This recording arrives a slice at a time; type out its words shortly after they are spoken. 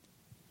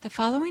The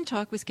following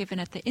talk was given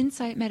at the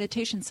Insight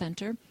Meditation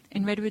Center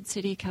in Redwood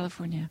City,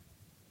 California.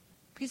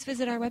 Please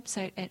visit our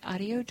website at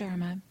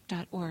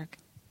audiodharma.org.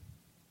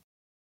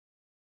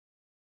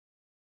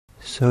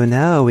 So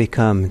now we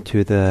come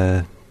to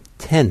the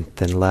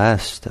 10th and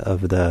last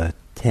of the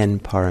 10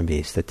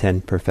 Paramis, the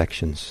 10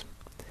 perfections.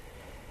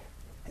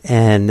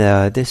 And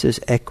this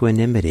is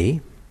equanimity.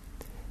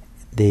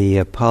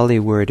 The Pali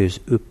word is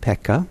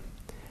upekkha.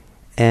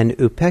 And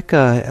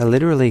upekkha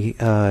literally,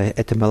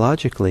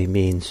 etymologically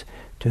means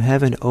to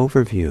have an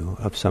overview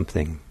of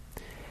something.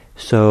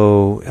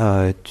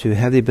 So to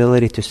have the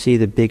ability to see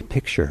the big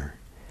picture.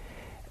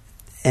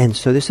 And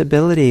so this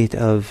ability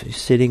of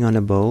sitting on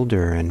a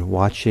boulder and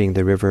watching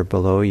the river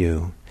below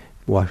you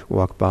wash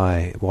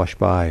by,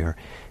 or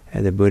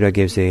the Buddha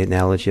gives the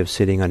analogy of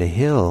sitting on a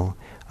hill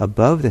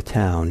above the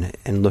town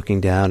and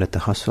looking down at the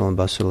hustle and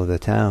bustle of the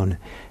town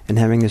and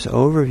having this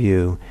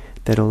overview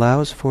that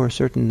allows for a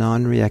certain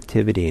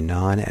non-reactivity,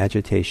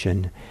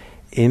 non-agitation,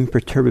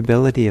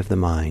 imperturbability of the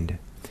mind,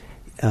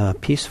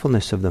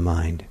 peacefulness of the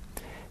mind.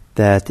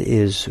 That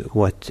is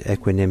what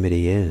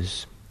equanimity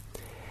is.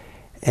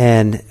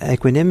 And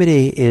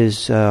equanimity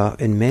is,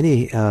 in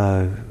many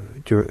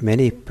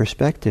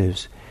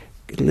perspectives,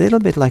 a little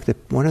bit like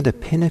one of the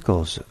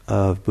pinnacles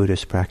of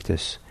Buddhist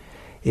practice.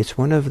 It's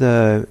one of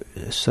the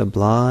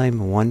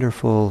sublime,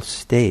 wonderful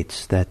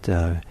states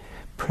that,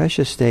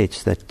 precious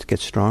states that get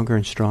stronger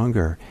and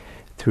stronger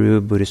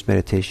through Buddhist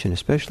meditation,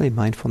 especially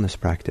mindfulness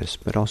practice,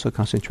 but also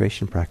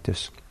concentration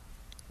practice.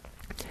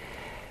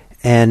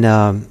 And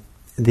I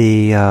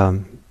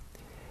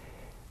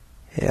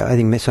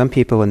think some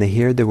people, when they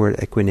hear the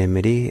word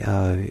equanimity,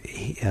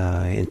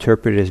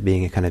 interpret it as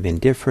being a kind of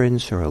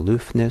indifference or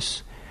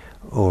aloofness,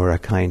 or a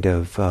kind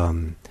of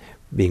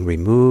being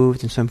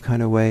removed in some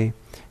kind of way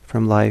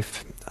from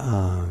life.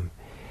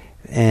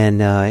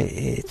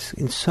 It's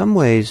in some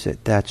ways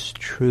that's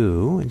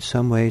true, in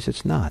some ways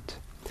it's not.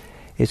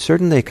 It's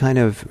certainly kind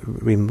of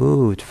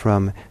removed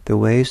from the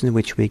ways in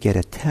which we get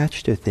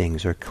attached to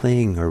things or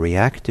cling or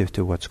reactive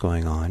to what's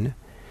going on.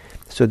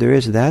 So there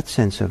is that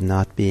sense of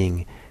not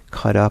being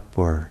caught up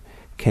or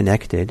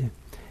connected.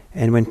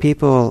 And when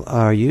people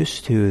are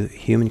used to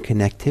human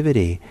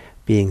connectivity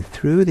being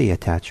through the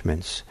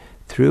attachments,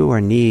 through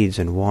our needs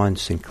and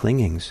wants and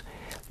clingings,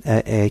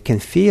 it can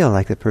feel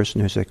like the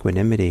person who's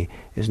equanimity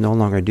is no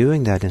longer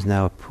doing that, is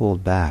now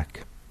pulled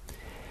back.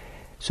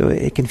 So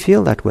it can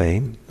feel that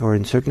way, or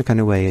in a certain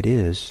kind of way it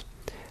is.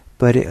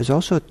 But it is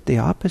also the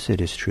opposite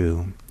is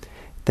true.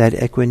 That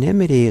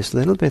equanimity is a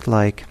little bit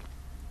like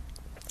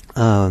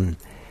having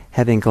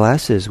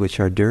glasses which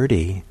are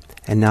dirty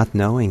and not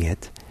knowing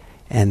it,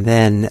 and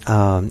then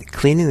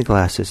cleaning the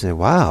glasses and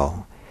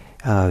wow,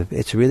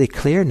 it's really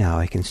clear now,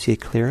 I can see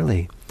it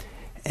clearly.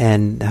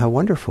 And how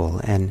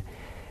wonderful.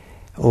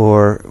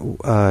 Or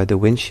the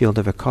windshield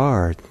of a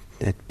car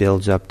that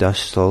builds up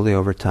dust slowly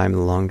over time in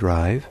the long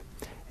drive,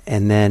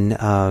 and then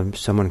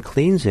someone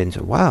cleans it and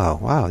says,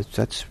 wow,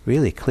 that's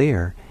really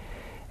clear.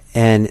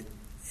 And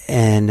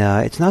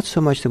it's not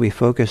so much that we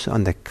focus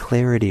on the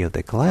clarity of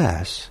the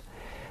glass,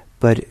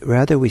 but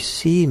rather we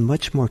see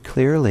much more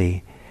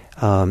clearly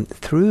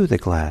through the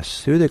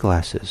glass, through the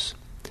glasses.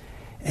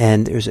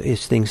 And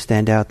things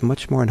stand out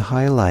much more in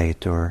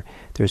highlight, or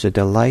there's a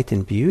delight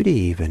and beauty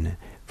even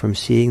from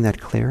seeing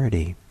that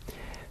clarity.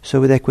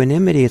 So with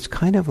equanimity, it's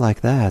kind of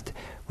like that.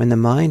 When the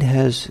mind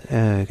has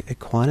an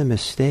equanimous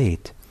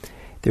state,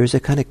 there's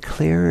a kind of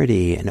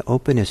clarity and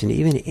openness and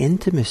even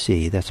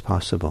intimacy that's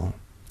possible.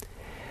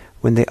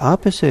 When the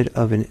opposite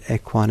of an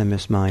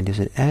equanimous mind is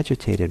an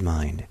agitated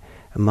mind,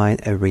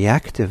 a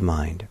reactive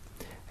mind,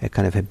 a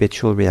kind of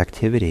habitual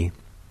reactivity,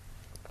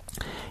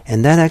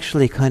 and that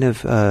actually kind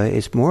of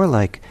is more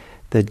like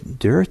the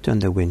dirt on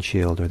the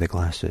windshield or the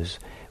glasses,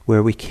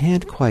 where we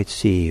can't quite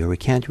see or we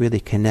can't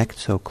really connect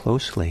so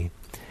closely.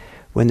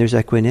 When there's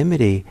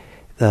equanimity,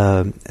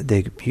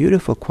 the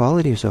beautiful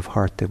qualities of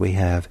heart that we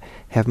have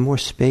more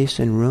space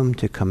and room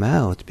to come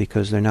out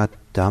because they're not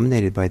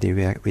dominated by the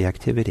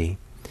reactivity.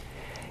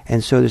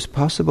 And so it's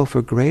possible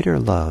for greater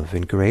love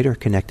and greater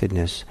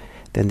connectedness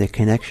than the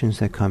connections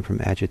that come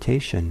from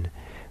agitation,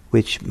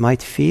 which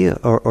might feel,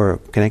 or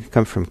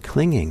come from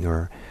clinging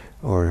or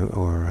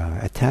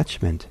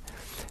attachment.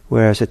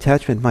 Whereas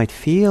attachment might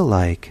feel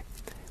like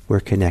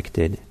we're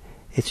connected,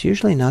 it's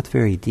usually not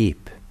very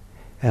deep.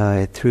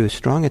 Through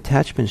strong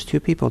attachments, two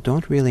people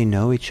don't really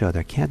know each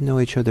other, can't know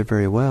each other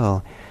very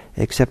well,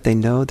 except they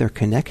know they're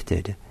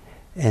connected.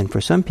 And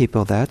for some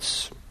people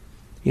that's,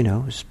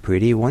 it's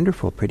pretty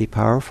wonderful, pretty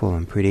powerful,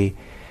 and pretty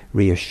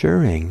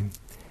reassuring.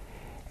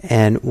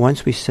 And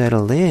once we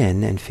settle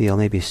in and feel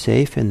maybe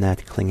safe in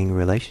that clinging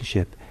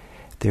relationship,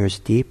 there's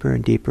deeper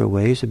and deeper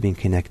ways of being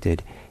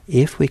connected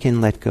if we can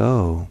let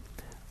go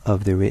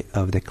of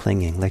the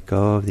clinging, let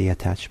go of the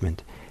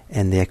attachment.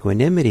 And the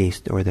equanimity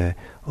or the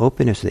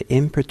openness, the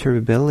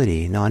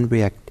imperturbability,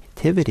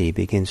 non-reactivity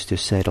begins to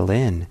settle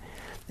in.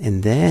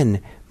 And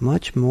then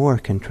much more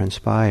can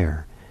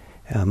transpire.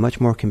 Much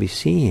more can be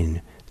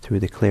seen through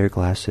the clear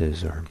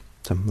glasses or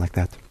something like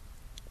that.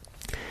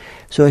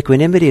 So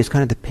equanimity is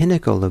kind of the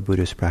pinnacle of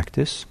Buddhist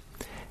practice.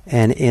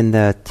 And in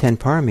the 10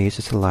 Paramis,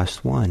 it's the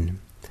last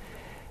one.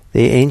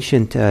 The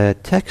ancient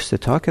texts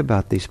that talk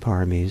about these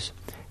Paramis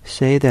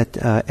say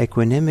that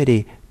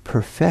equanimity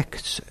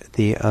perfects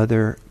the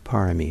other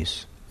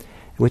Paramis,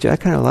 which I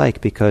kind of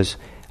like, because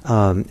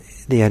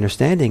the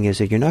understanding is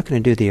that you're not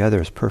going to do the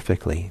others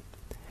perfectly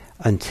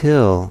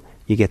until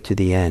you get to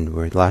the end,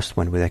 or the last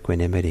one with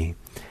equanimity.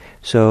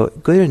 So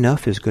good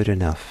enough is good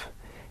enough.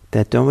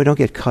 We don't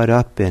get caught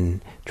up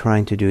in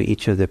trying to do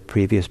each of the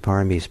previous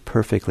Paramis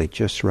perfectly,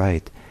 just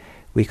right.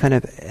 We kind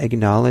of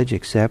acknowledge,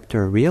 accept,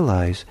 or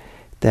realize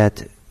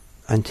that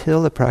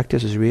until the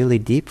practice is really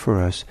deep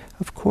for us,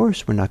 of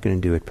course we're not going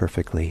to do it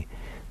perfectly,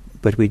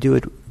 but we do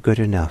it good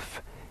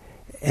enough.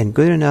 And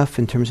good enough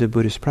in terms of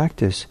Buddhist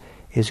practice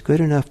is good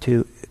enough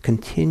to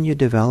continue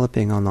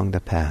developing along the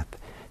path,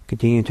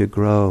 continue to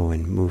grow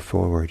and move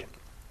forward.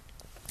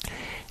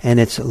 And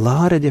it's a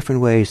lot of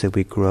different ways that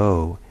we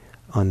grow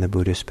on the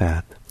Buddhist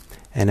path.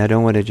 And I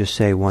don't want to just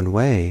say one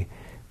way,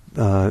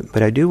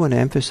 but I do want to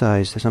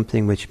emphasize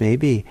something which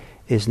maybe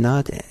is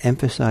not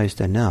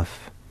emphasized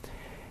enough.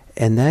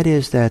 And that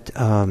is that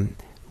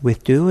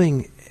with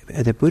doing,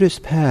 the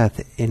Buddhist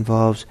path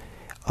involves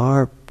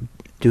our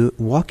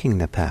walking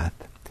the path.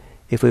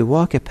 If we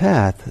walk a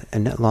path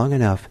and long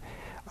enough,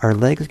 our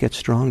legs get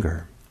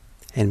stronger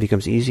and it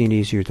becomes easier and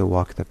easier to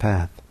walk the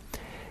path.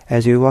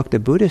 As we walk the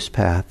Buddhist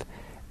path,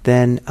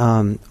 then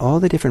all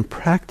the different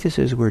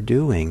practices we're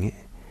doing,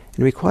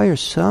 it requires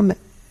some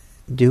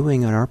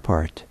doing on our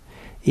part.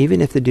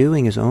 Even if the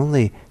doing is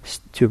only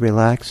to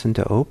relax and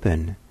to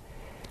open,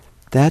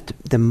 that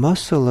the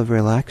muscle of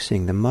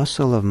relaxing, the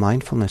muscle of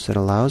mindfulness that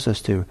allows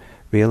us to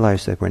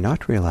realize that we're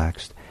not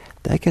relaxed,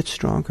 that gets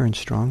stronger and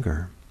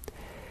stronger.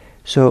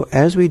 So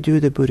as we do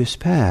the Buddhist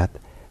path,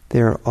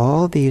 there are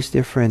all these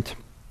different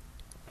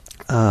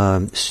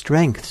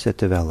strengths that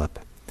develop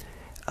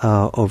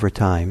over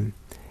time.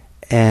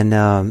 And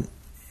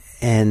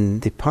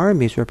the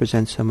Paramis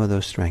represent some of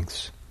those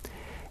strengths.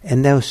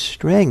 And those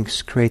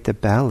strengths create the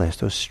ballast.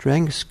 Those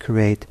strengths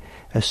create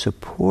a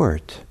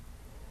support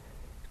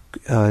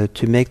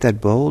to make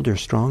that boulder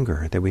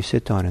stronger that we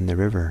sit on in the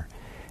river.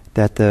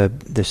 That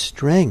the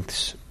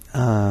strengths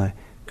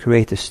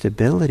create the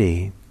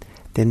stability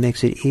that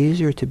makes it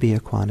easier to be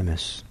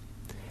equanimous.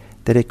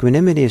 That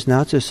equanimity is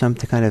not just some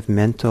kind of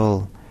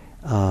mental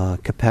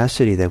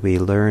capacity that we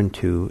learn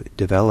to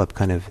develop,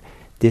 kind of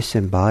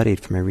disembodied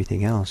from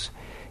everything else.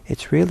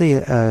 It's really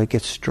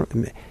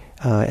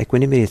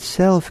equanimity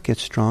itself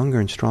gets stronger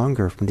and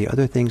stronger from the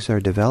other things that are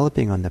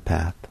developing on the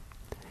path.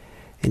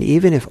 And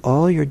even if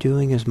all you're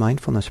doing is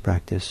mindfulness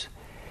practice,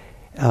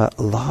 a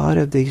lot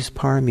of these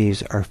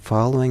paramis are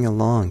following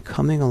along,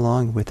 coming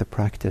along with the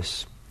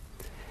practice.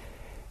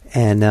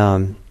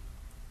 And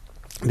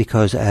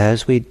because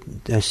as we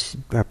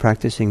are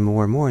practicing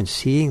more and more and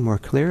seeing more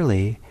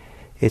clearly,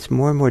 it's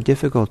more and more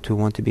difficult to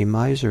want to be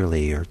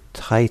miserly or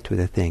tight with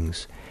the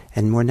things,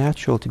 and more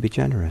natural to be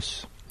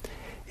generous.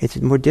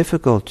 It's more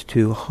difficult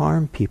to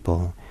harm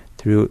people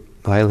through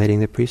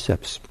violating the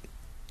precepts.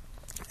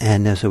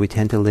 And so we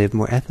tend to live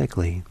more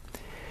ethically.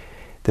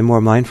 The more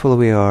mindful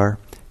we are,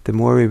 the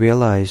more we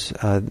realize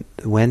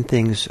when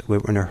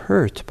we're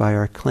hurt by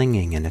our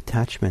clinging and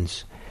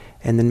attachments,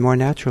 and the more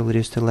natural it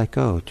is to let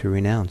go, to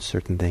renounce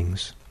certain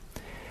things.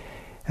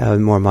 The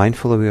more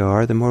mindful we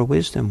are, the more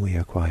wisdom we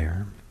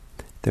acquire.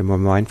 The more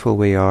mindful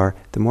we are,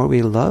 the more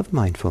we love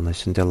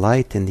mindfulness and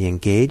delight in the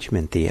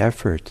engagement, the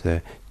effort,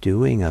 the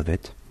doing of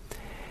it.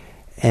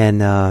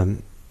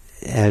 And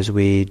as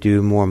we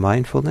do more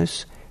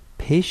mindfulness,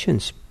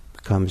 patience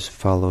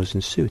follows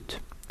in suit.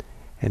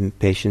 And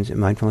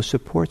mindfulness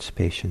supports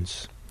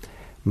patience.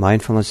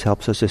 Mindfulness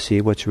helps us to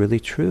see what's really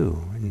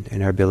true,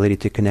 and our ability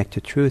to connect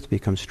to truth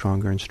becomes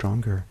stronger and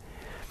stronger.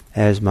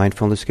 As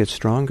mindfulness gets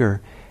stronger,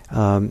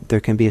 there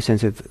can be a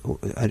sense of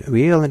a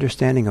real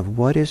understanding of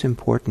what is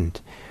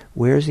important,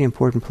 where's the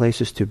important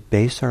places to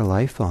base our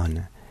life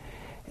on,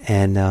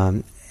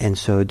 and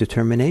so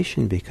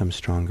determination becomes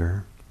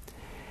stronger.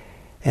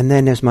 And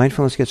then as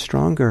mindfulness gets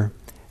stronger,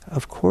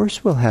 of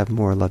course we'll have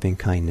more loving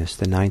kindness,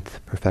 the ninth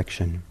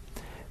perfection,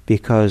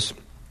 because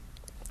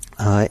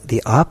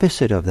the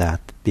opposite of that,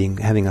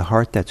 having a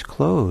heart that's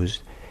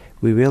closed,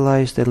 we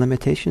realize the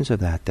limitations of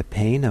that, the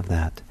pain of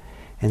that.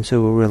 And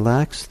so we'll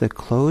relax the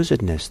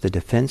closedness, the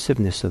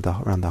defensiveness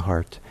around the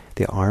heart,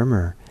 the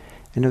armor.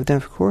 And then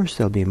of course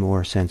there'll be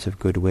more sense of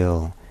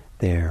goodwill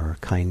there, or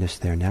kindness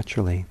there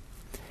naturally.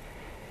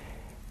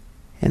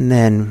 And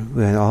then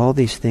with all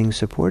these things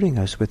supporting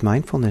us with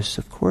mindfulness,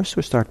 of course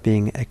we'll start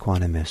being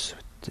equanimous.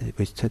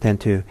 We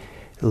tend to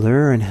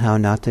learn how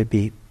not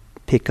to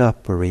pick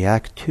up or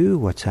react to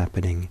what's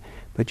happening,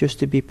 but just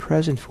to be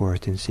present for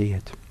it and see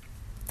it.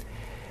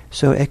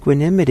 So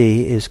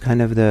equanimity is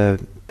kind of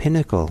the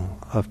pinnacle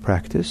of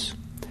practice,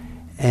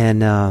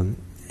 and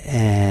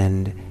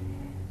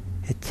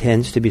it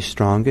tends to be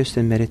strongest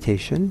in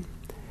meditation,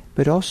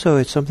 but also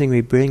it's something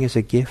we bring as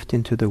a gift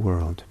into the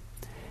world,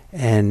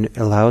 and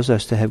allows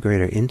us to have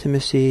greater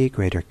intimacy,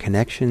 greater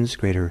connections,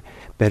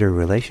 better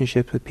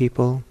relationships with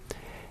people,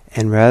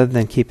 And rather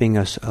than keeping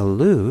us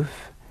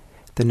aloof,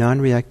 the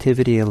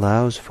non-reactivity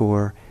allows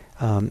for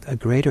a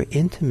greater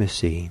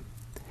intimacy,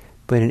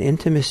 but an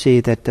intimacy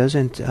that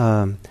doesn't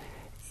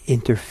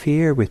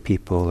interfere with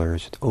people or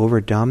is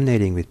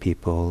over-dominating with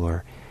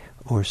people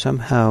or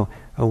somehow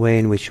a way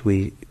in which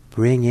we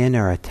bring in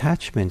our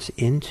attachments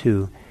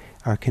into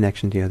our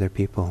connection to other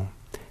people.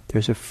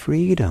 There's a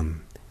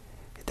freedom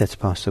that's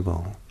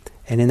possible.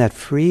 And in that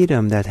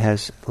freedom that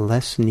has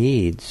less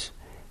needs,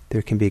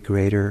 there can be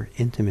greater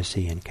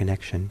intimacy and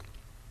connection.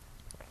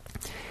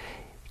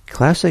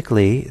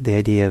 Classically, the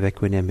idea of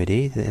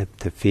equanimity,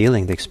 the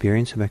feeling, the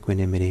experience of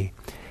equanimity,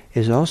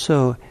 is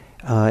also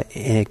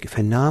a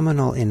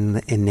phenomenal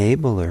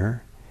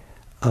enabler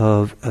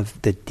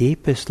of the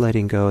deepest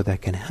letting go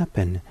that can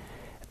happen,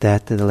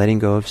 that the letting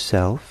go of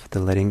self, the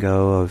letting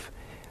go of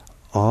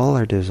all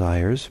our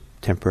desires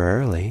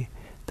temporarily,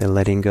 the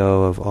letting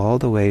go of all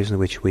the ways in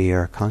which we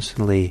are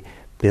constantly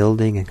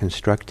building and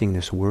constructing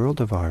this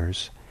world of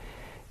ours,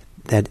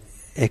 that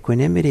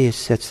equanimity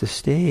sets the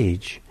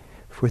stage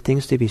for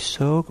things to be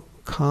so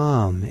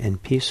calm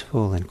and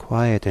peaceful and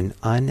quiet and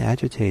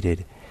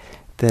unagitated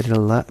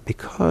that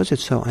because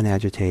it's so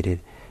unagitated,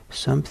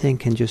 something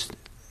can just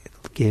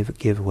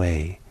give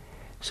way.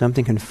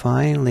 Something can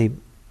finally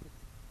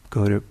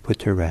put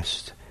to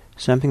rest.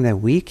 Something that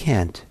we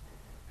can't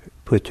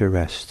put to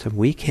rest,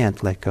 we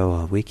can't let go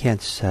of, we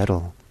can't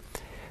settle.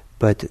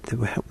 But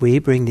we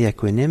bring the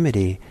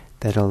equanimity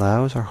that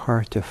allows our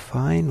heart to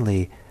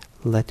finally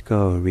let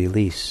go,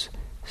 release,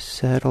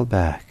 settle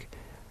back,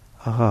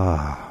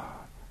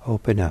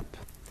 open up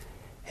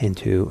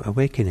into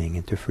awakening,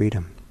 into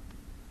freedom.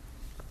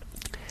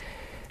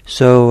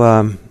 So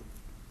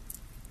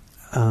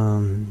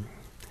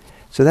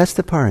that's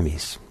the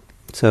Paramis.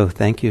 So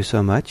thank you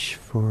so much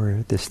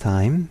for this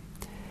time.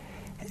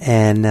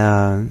 And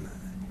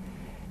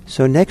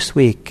so next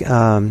week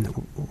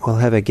we'll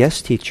have a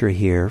guest teacher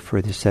here for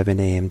the 7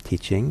 a.m.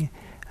 teaching.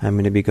 I'm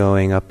going to be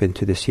going up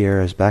into the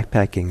Sierras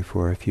backpacking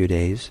for a few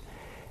days.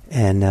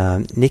 And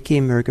Nikki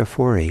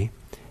Murgafori,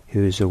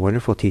 who's a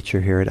wonderful teacher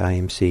here at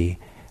IMC,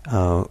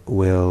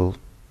 will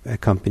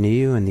accompany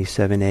you in these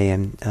 7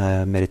 a.m.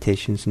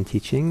 Meditations and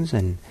teachings,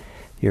 and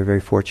you're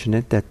very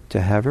fortunate to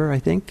have her, I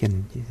think,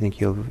 and I think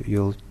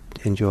you'll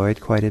enjoy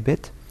it quite a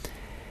bit.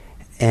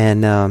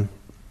 And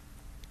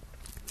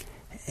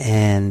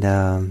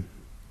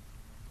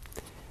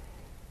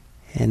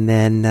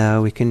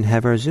then we can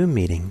have our Zoom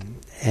meeting.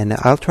 And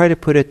I'll try to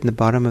put it in the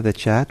bottom of the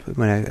chat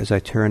as I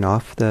turn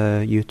off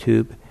the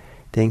YouTube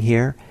thing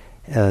here.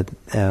 But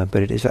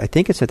it is, I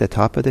think it's at the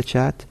top of the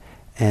chat,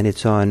 and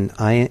it's on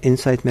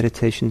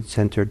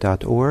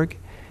insightmeditationcenter.org,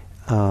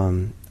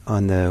 on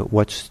the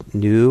what's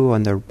new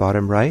on the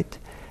bottom right,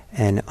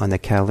 and on the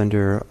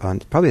calendar on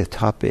probably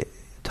the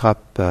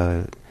top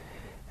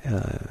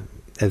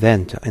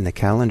event in the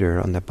calendar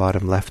on the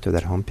bottom left of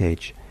that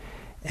homepage.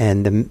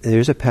 And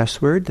there's a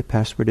password. The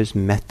password is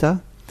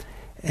METTA,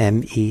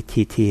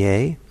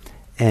 METTA.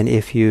 And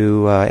if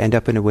you end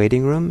up in a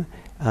waiting room,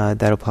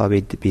 that'll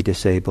probably be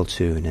disabled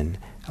soon, and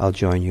I'll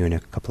join you in a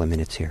couple of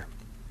minutes here.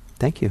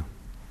 Thank you.